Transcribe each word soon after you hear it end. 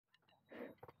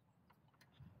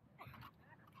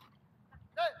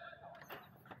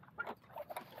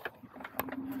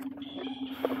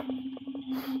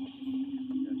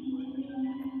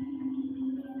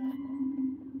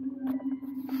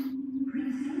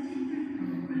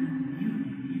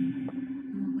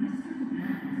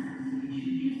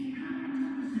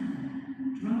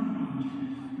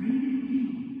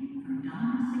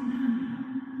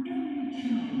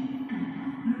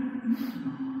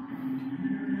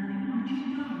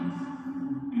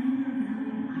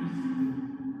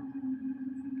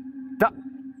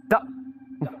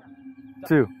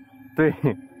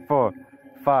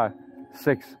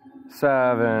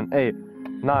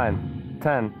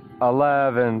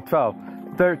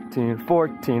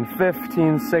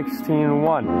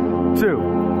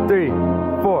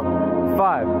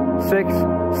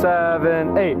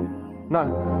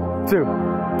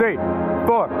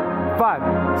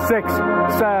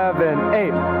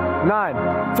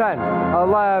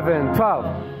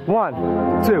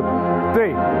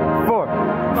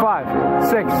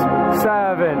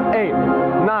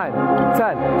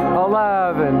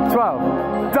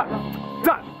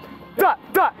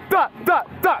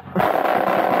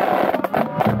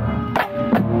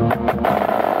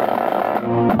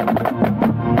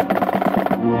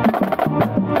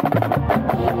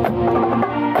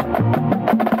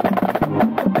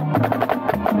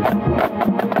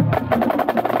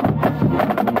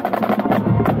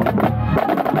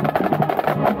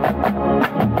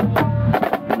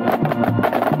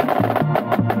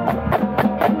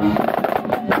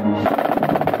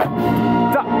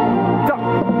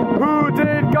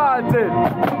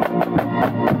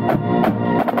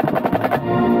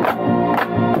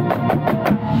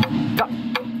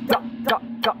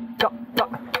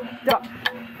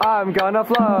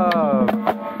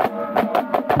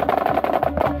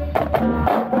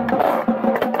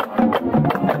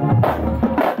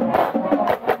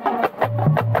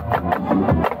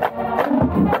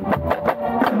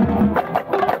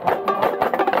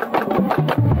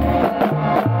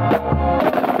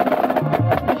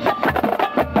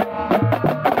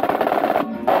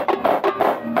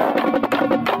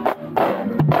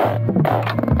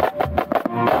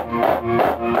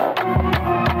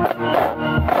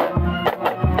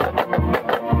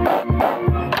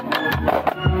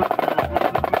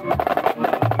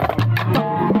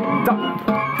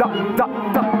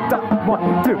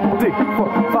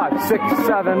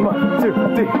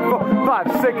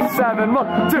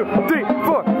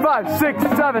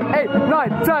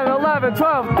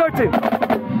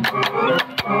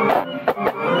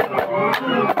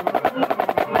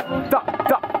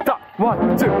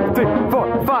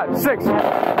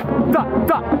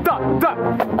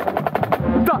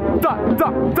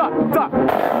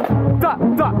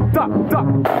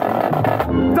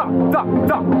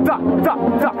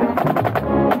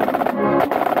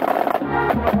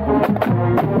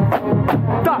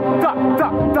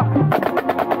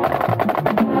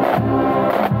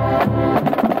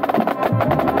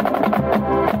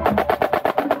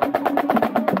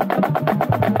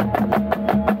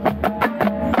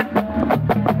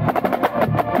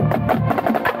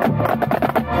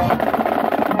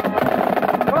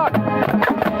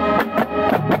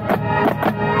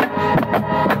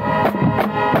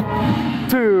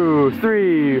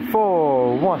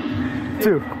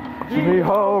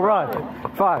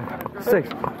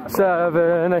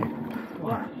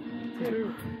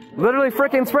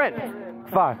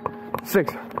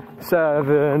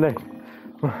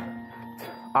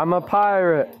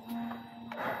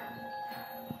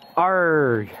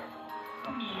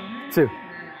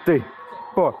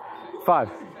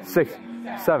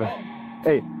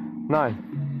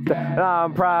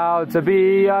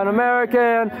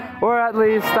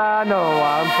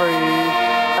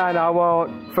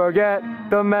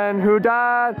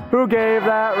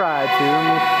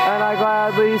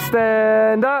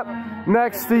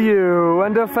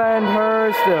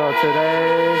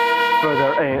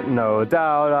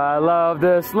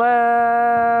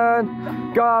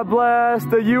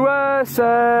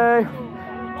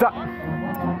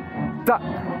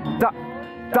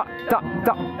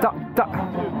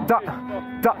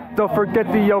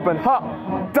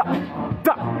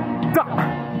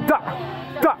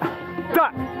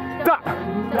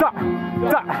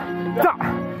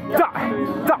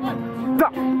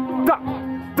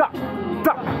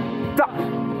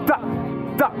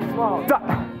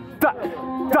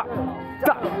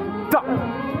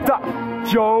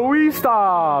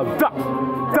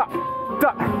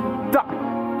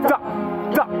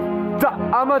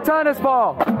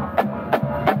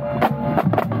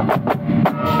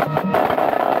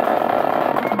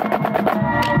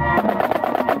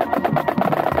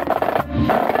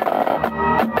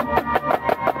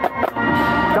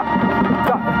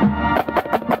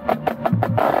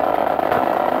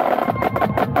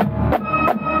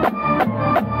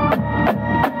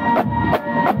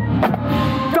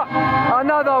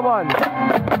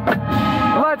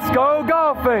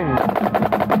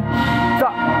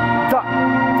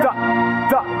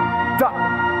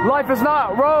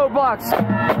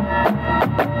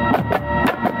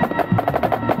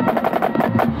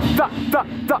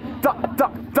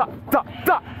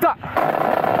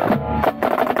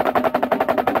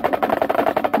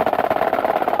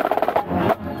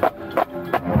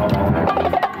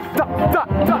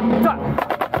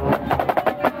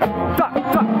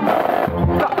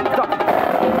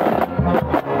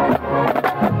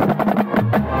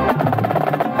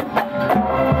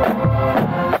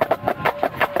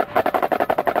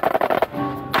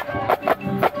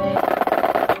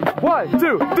1,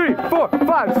 2, 3, 4,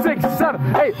 5, 6,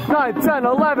 7, 8, 9, 10,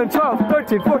 11, 12,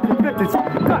 13, 14, 15,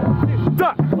 da,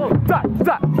 da, da,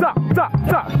 da, da,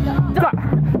 da, da,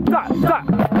 da, da.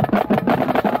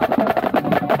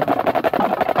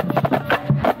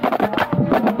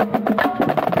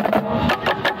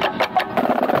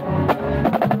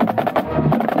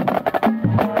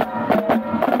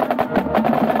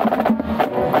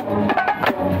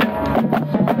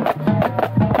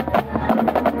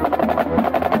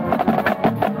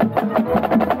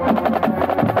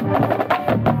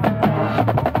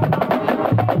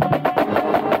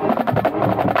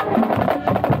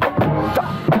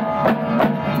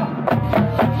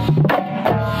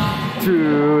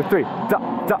 Three, da,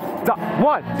 da, da.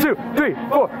 1, 2, 3,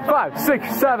 4, 5,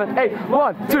 6, 7, 8.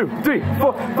 1, 2, 3,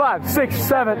 4, 5, 6,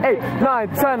 7, 8, 9,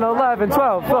 10, 11,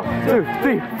 12. 1, 2,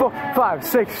 3, 4, 5,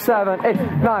 6, 7,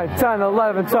 8, 9, 10,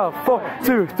 11, 12. 4,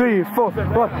 2, 3, 4,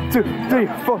 1, 2, 3,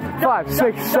 4, 5,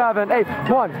 6, 7, 8.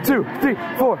 1, 2, 3,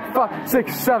 4, 5,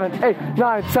 6, 7, 8,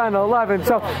 9, 10, 11,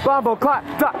 12. Bombo clap,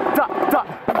 da, da, da.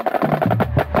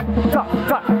 Da,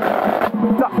 da, da,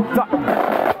 da, da,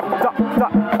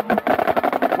 da.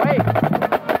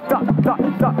 Da,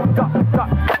 da, da, da.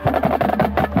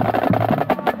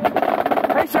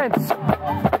 Patience.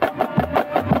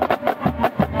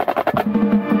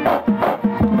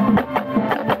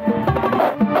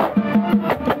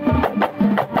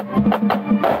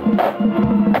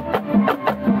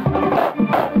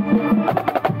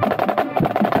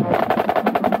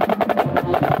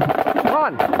 Come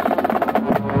on.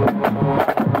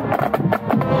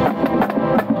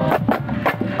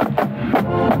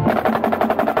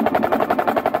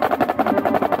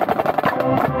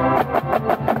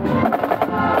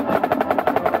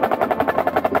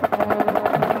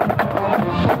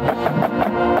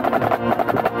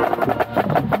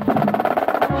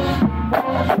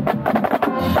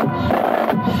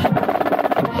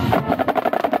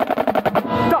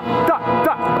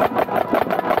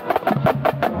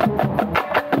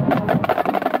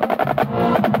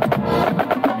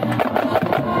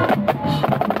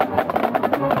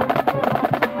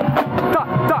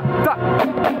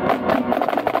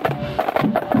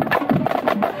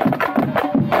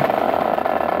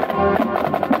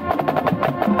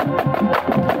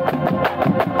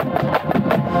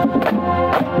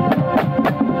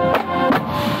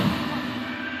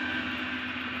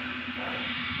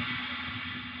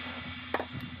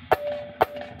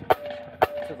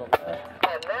 to the